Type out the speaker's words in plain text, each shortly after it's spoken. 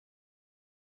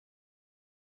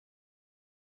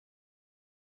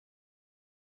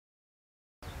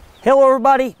Hello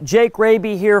everybody, Jake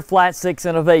Raby here, Flat 6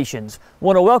 Innovations.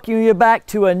 Want to welcome you back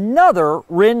to another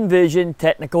Renvision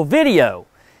technical video.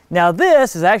 Now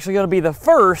this is actually going to be the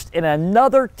first in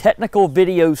another technical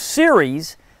video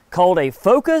series called a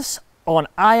Focus on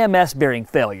IMS Bearing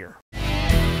Failure.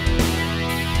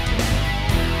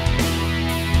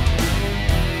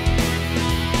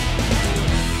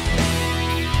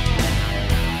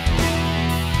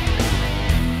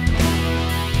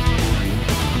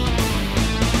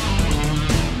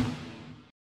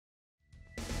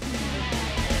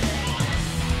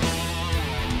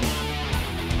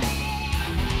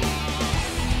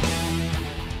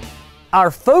 Our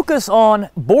focus on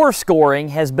bore scoring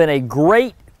has been a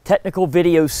great technical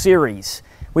video series.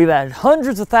 We've had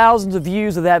hundreds of thousands of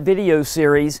views of that video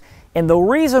series, and the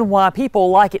reason why people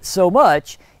like it so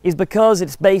much is because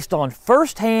it's based on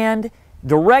first-hand,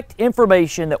 direct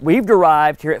information that we've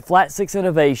derived here at Flat 6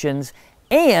 Innovations,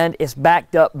 and it's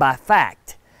backed up by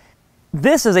fact.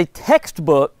 This is a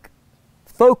textbook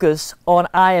focus on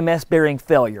IMS bearing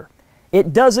failure.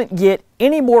 It doesn't get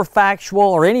any more factual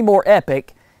or any more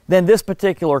epic than this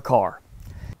particular car.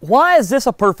 Why is this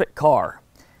a perfect car?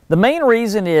 The main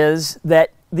reason is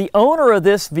that the owner of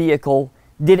this vehicle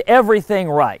did everything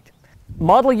right.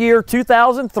 Model year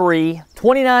 2003,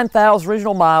 29,000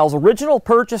 original miles, original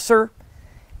purchaser,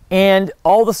 and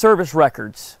all the service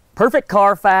records. Perfect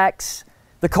Carfax.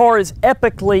 The car is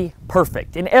epically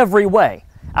perfect in every way.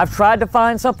 I've tried to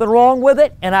find something wrong with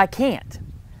it and I can't.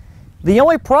 The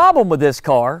only problem with this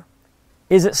car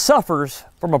is it suffers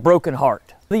from a broken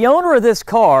heart. The owner of this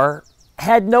car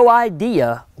had no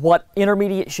idea what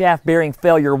intermediate shaft bearing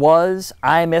failure was,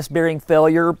 IMS bearing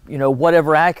failure,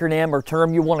 whatever acronym or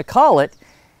term you want to call it.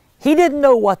 He didn't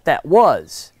know what that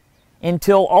was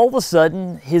until all of a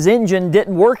sudden his engine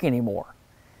didn't work anymore.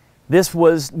 This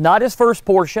was not his first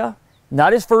Porsche,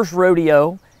 not his first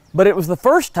rodeo, but it was the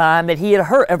first time that he had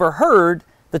ever heard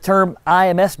the term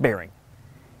IMS bearing.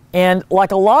 And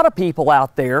like a lot of people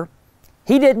out there,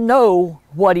 he didn't know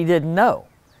what he didn't know.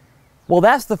 Well,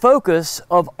 that's the focus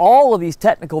of all of these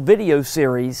technical video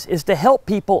series, is to help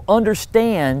people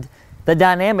understand the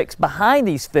dynamics behind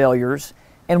these failures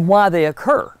and why they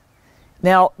occur.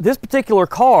 Now, this particular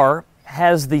car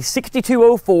has the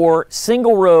 6204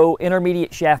 single row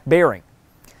intermediate shaft bearing.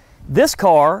 This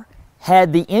car,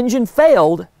 had the engine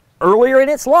failed earlier in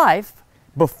its life,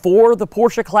 before the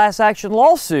Porsche class action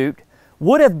lawsuit,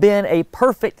 would have been a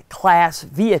perfect class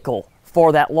vehicle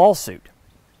for that lawsuit.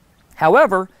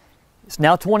 However, it's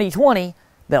now 2020,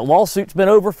 that lawsuit's been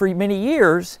over for many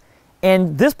years,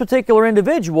 and this particular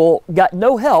individual got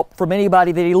no help from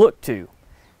anybody that he looked to.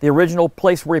 The original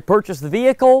place where he purchased the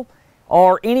vehicle,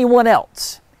 or anyone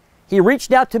else. He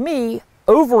reached out to me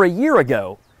over a year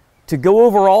ago to go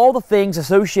over all the things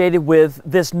associated with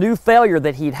this new failure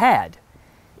that he'd had.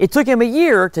 It took him a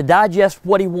year to digest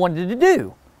what he wanted to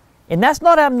do, and that's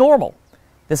not abnormal.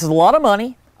 This is a lot of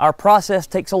money. Our process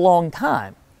takes a long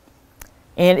time.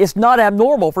 And it's not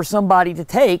abnormal for somebody to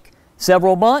take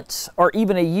several months or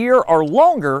even a year or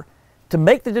longer to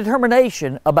make the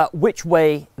determination about which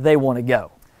way they want to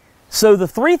go. So the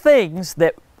three things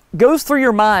that goes through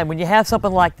your mind when you have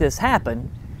something like this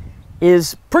happen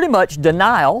is pretty much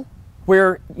denial,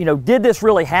 where, did this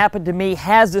really happen to me?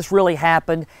 Has this really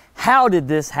happened? How did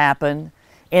this happen?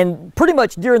 And pretty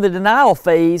much during the denial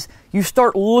phase, you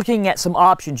start looking at some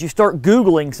options. You start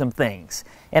Googling some things.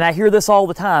 And I hear this all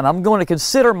the time. I'm going to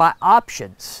consider my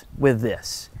options with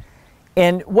this.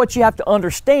 And what you have to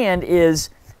understand is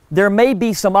there may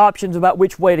be some options about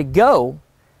which way to go,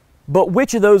 but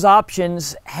which of those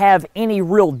options have any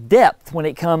real depth when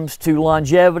it comes to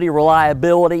longevity,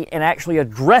 reliability, and actually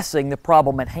addressing the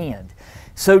problem at hand.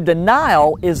 So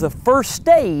denial is the first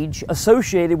stage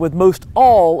associated with most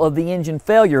all of the engine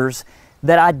failures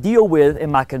that I deal with in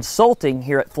my consulting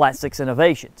here at Flat 6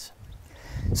 Innovations.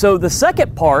 So the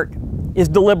second part is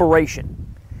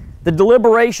deliberation. The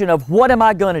deliberation of what am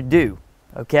I going to do,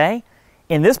 okay?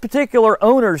 In this particular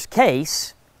owner's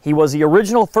case, he was the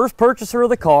original first purchaser of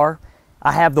the car.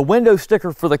 I have the window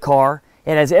sticker for the car.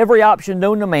 It has every option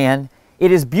known to man.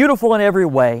 It is beautiful in every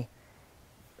way,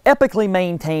 epically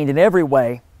maintained in every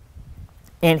way,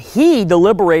 and he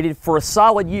deliberated for a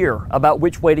solid year about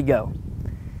which way to go.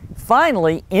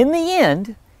 Finally, in the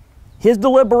end, his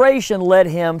deliberation led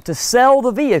him to sell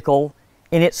the vehicle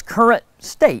in its current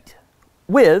state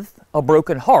with a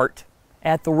broken heart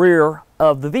at the rear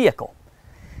of the vehicle.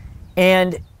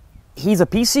 And he's a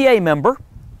PCA member,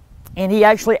 and he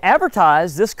actually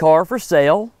advertised this car for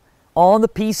sale on the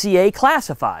PCA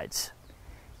classifieds.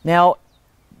 Now,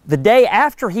 the day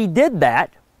after he did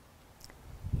that,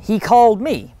 he called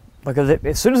me because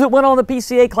as soon as it went on the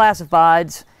PCA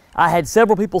classifieds, I had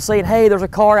several people saying, hey, there's a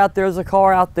car out there, there's a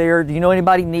car out there, do you know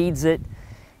anybody needs it?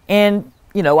 And,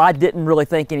 you know, I didn't really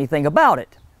think anything about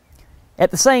it.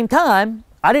 At the same time,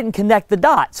 I didn't connect the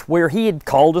dots where he had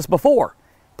called us before.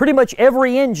 Pretty much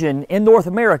every engine in North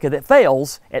America that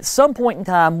fails, at some point in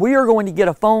time, we are going to get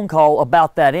a phone call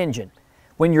about that engine.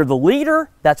 When you're the leader,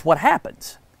 that's what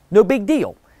happens. No big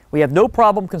deal. We have no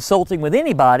problem consulting with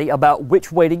anybody about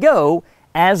which way to go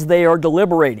as they are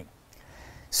deliberating.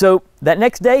 So that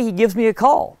next day, he gives me a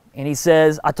call and he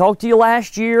says, I talked to you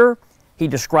last year. He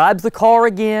describes the car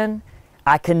again.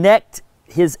 I connect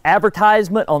his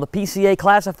advertisement on the PCA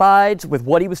classifieds with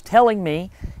what he was telling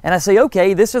me, and I say,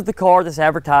 okay, this is the car that's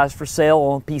advertised for sale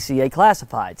on PCA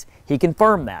classifieds. He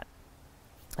confirmed that.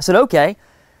 I said, okay,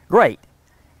 great.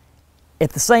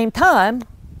 At the same time,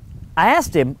 I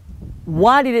asked him,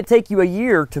 why did it take you a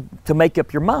year to make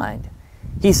up your mind?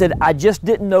 He said, I just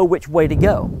didn't know which way to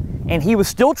go. And he was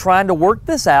still trying to work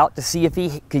this out to see if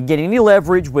he could get any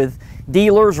leverage with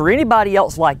dealers or anybody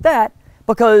else like that,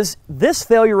 because this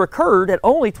failure occurred at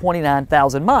only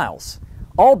 29,000 miles,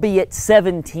 albeit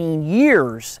 17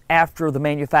 years after the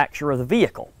manufacture of the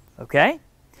vehicle, okay?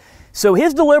 So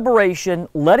his deliberation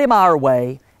led him our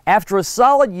way after a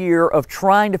solid year of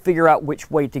trying to figure out which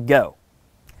way to go.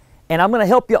 And I'm going to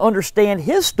help you understand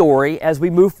his story as we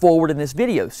move forward in this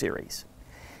video series.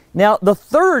 Now, the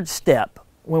third step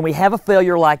when we have a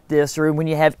failure like this, or when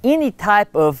you have any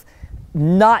type of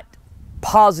not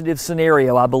positive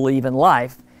scenario, I believe, in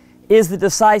life, is the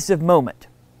decisive moment.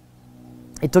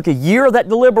 It took a year of that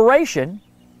deliberation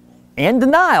and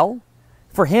denial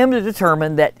for him to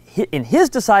determine that in his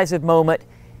decisive moment,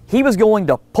 he was going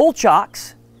to pull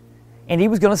chocks and he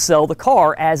was going to sell the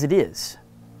car as it is.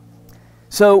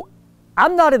 So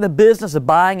I'm not in the business of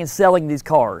buying and selling these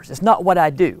cars. It's not what I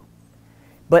do.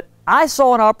 But I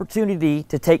saw an opportunity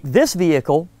to take this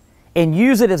vehicle and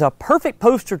use it as a perfect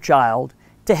poster child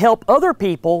to help other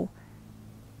people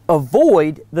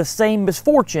avoid the same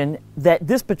misfortune that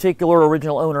this particular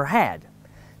original owner had.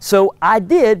 So I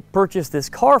did purchase this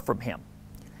car from him.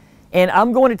 And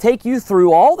I'm going to take you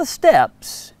through all the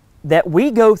steps that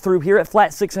we go through here at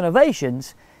Flat 6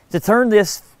 Innovations to turn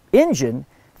this engine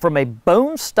from a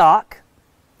bone stock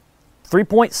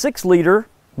 3.6 liter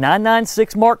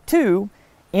 996 Mark II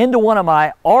into one of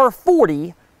my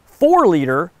R40 4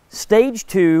 liter Stage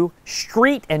 2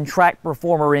 street and track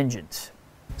performer engines.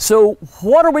 So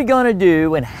what are we going to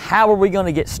do and how are we going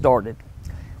to get started?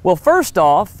 Well, first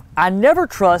off, I never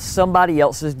trust somebody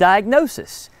else's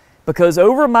diagnosis, because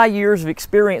over my years of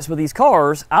experience with these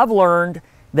cars, I've learned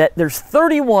that there's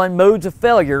 31 modes of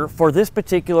failure for this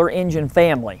particular engine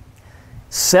family.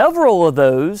 Several of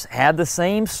those have the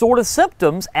same sort of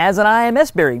symptoms as an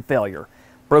IMS bearing failure.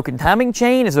 Broken timing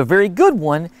chain is a very good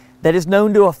one that is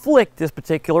known to afflict this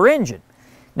particular engine.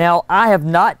 Now, I have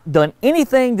not done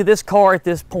anything to this car at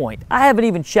this point. I haven't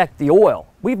even checked the oil.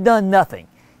 We've done nothing.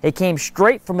 It came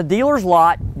straight from a dealer's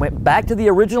lot, went back to the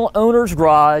original owner's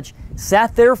garage,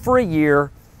 sat there for a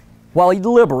year while he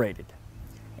deliberated.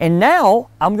 And now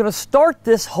I'm going to start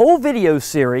this whole video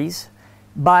series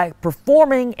by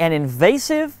performing an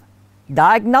invasive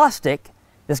diagnostic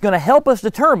that's going to help us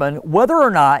determine whether or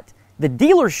not the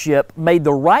dealership made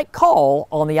the right call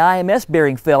on the IMS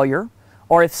bearing failure,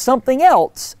 or if something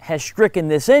else has stricken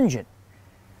this engine.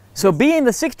 So being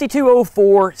the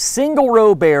 6204 single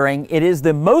row bearing, it is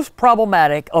the most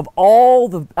problematic of all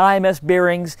the IMS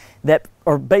bearings that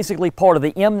are basically part of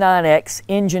the M9X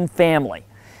engine family.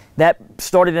 That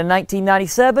started in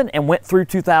 1997 and went through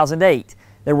 2008.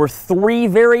 There were 3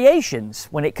 variations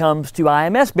when it comes to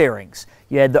IMS bearings.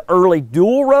 You had the early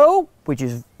dual row, which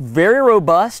is very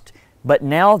robust, but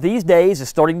now these days is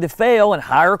starting to fail in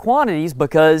higher quantities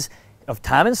because of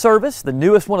time and service. The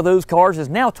newest one of those cars is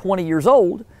now 20 years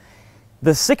old.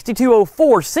 The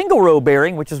 6204 single row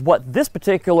bearing, which is what this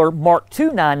particular Mark II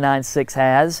 996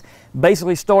 has,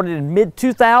 basically started in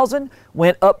mid-2000,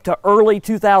 went up to early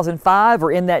 2005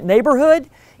 or in that neighborhood.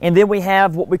 And then we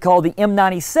have what we call the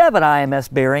M97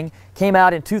 IMS bearing, came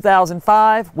out in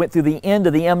 2005, went through the end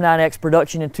of the M9X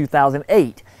production in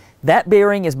 2008. That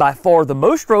bearing is by far the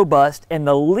most robust and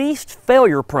the least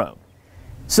failure prone.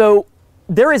 So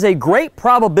there is a great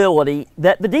probability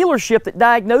that the dealership that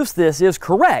diagnosed this is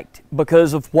correct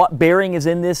because of what bearing is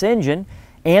in this engine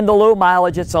and the low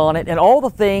mileage that's on it and all the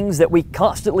things that we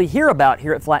constantly hear about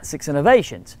here at Flat 6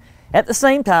 Innovations. At the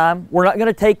same time, we're not going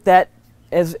to take that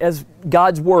as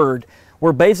God's word.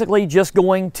 We're basically just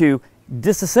going to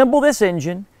disassemble this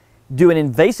engine, do an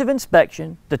invasive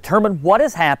inspection, determine what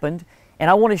has happened, and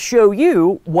I want to show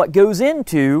you what goes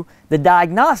into the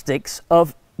diagnostics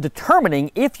of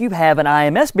determining if you have an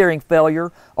IMS bearing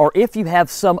failure or if you have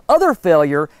some other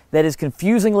failure that is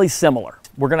confusingly similar.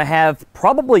 We're going to have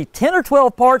probably 10 or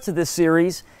 12 parts of this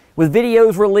series with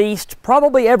videos released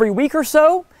probably every week or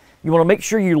so. You want to make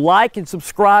sure you like and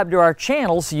subscribe to our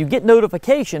channel so you get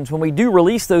notifications when we do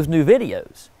release those new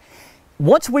videos.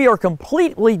 Once we are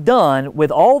completely done with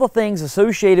all the things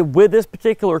associated with this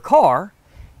particular car,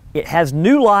 it has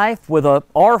new life with a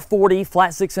R40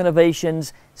 Flat 6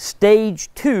 Innovations Stage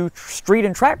 2 Street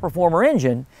and Track Performer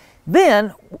engine.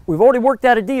 Then we've already worked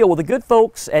out a deal with the good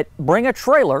folks at Bring a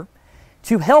Trailer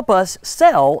to help us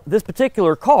sell this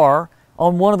particular car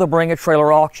on one of the Bring a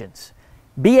Trailer auctions.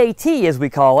 BAT, as we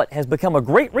call it, has become a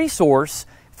great resource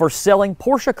for selling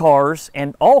Porsche cars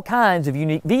and all kinds of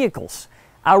unique vehicles.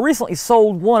 I recently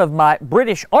sold one of my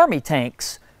British Army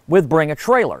tanks with Bring a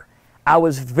Trailer. I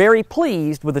was very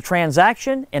pleased with the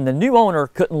transaction, and the new owner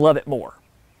couldn't love it more.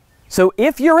 So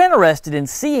if you're interested in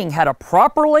seeing how to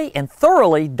properly and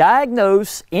thoroughly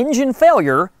diagnose engine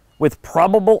failure with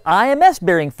probable IMS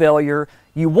bearing failure,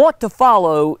 you want to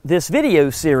follow this video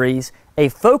series, A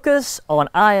Focus on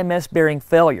IMS Bearing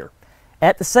Failure.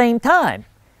 At the same time,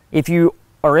 if you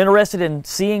are interested in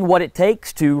seeing what it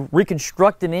takes to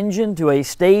reconstruct an engine to a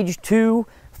Stage 2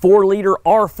 4-liter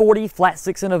R40 Flat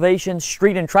 6 Innovations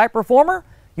Street and Track Performer,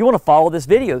 you want to follow this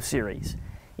video series.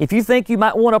 If you think you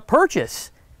might want to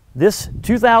purchase this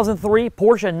 2003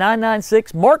 Porsche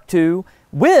 996 Mark II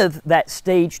with that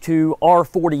Stage 2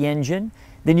 R40 engine,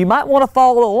 then you might want to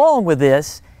follow along with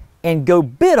this and go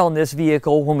bid on this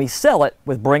vehicle when we sell it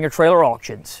with Bring a Trailer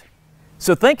Auctions.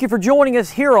 So thank you for joining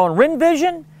us here on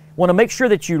RenVision. Want to make sure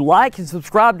that you like and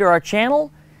subscribe to our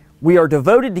channel. We are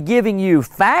devoted to giving you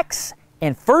facts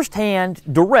and first-hand,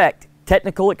 direct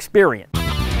technical experience.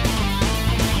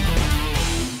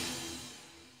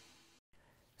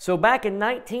 So back in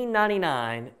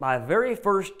 1999, my very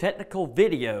first technical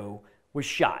video was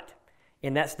shot.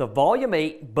 And that's the Volume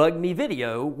 8 Bug Me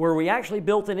video, where we actually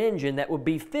built an engine that would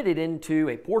be fitted into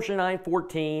a Porsche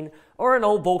 914 or an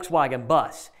old Volkswagen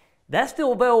bus. That's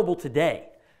still available today.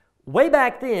 Way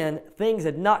back then, things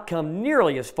had not come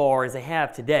nearly as far as they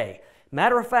have today.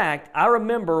 Matter of fact, I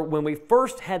remember when we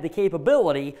first had the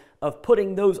capability of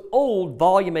putting those old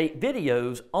Volume 8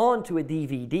 videos onto a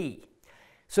DVD.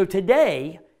 So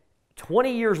today,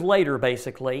 20 years later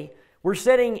basically, we're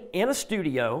sitting in a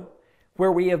studio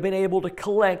where we have been able to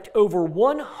collect over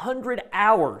 100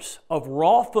 hours of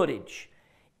raw footage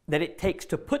that it takes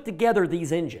to put together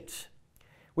these engines.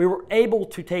 We were able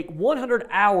to take 100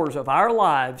 hours of our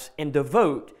lives and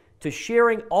devote to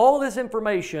sharing all this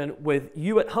information with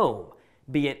you at home,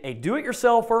 be it a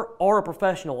do-it-yourselfer or a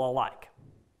professional alike.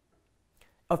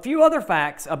 A few other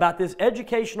facts about this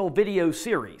educational video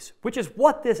series, which is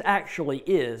what this actually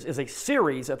is a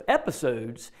series of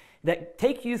episodes that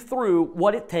take you through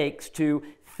what it takes to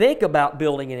think about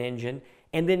building an engine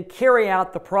and then carry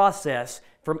out the process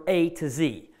from A to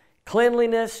Z.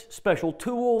 Cleanliness, special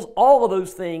tools, all of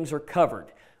those things are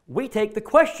covered. We take the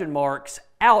question marks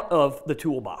out of the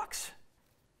toolbox.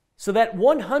 So that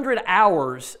 100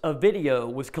 hours of video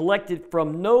was collected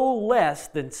from no less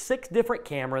than 6 different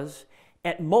cameras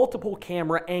at multiple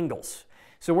camera angles.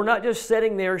 So we're not just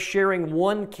sitting there sharing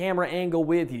one camera angle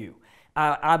with you.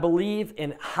 I believe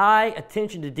in high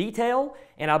attention to detail,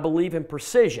 and I believe in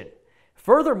precision.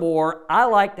 Furthermore, I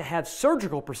like to have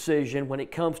surgical precision when it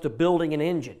comes to building an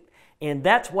engine. And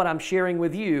that's what I'm sharing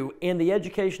with you in the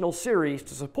educational series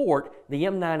to support the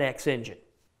M9X engine.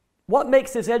 What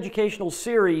makes this educational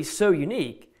series so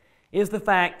unique is the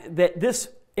fact that this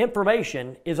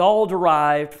information is all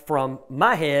derived from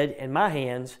my head and my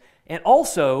hands, and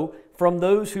also from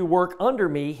those who work under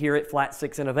me here at Flat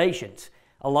 6 Innovations.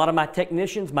 A lot of my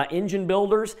technicians, my engine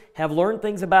builders, have learned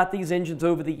things about these engines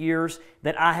over the years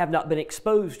that I have not been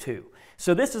exposed to.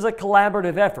 So this is a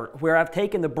collaborative effort where I've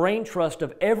taken the brain trust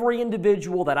of every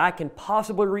individual that I can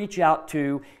possibly reach out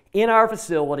to in our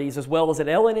facilities as well as at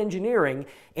LN Engineering,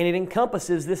 and it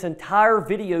encompasses this entire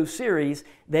video series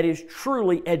that is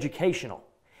truly educational.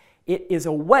 It is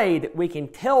a way that we can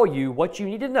tell you what you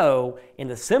need to know in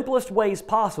the simplest ways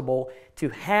possible to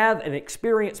have an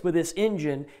experience with this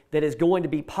engine that is going to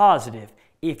be positive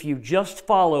if you just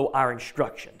follow our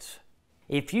instructions.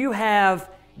 If you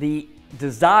have the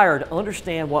desire to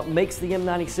understand what makes the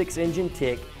M96 engine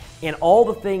tick and all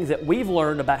the things that we've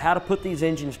learned about how to put these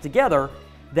engines together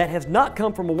that has not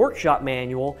come from a workshop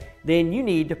manual, then you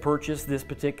need to purchase this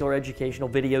particular educational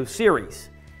video series.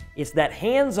 It's that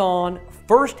hands-on,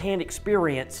 first-hand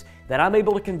experience that I'm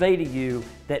able to convey to you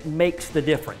that makes the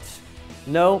difference.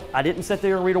 No, I didn't sit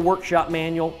there and read a workshop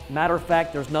manual. Matter of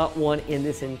fact, there's not one in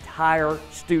this entire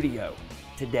studio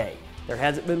today. There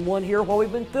hasn't been one here while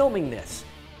we've been filming this.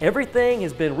 Everything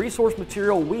has been resource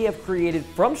material we have created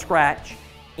from scratch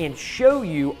and show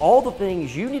you all the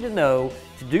things you need to know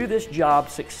to do this job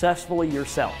successfully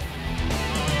yourself.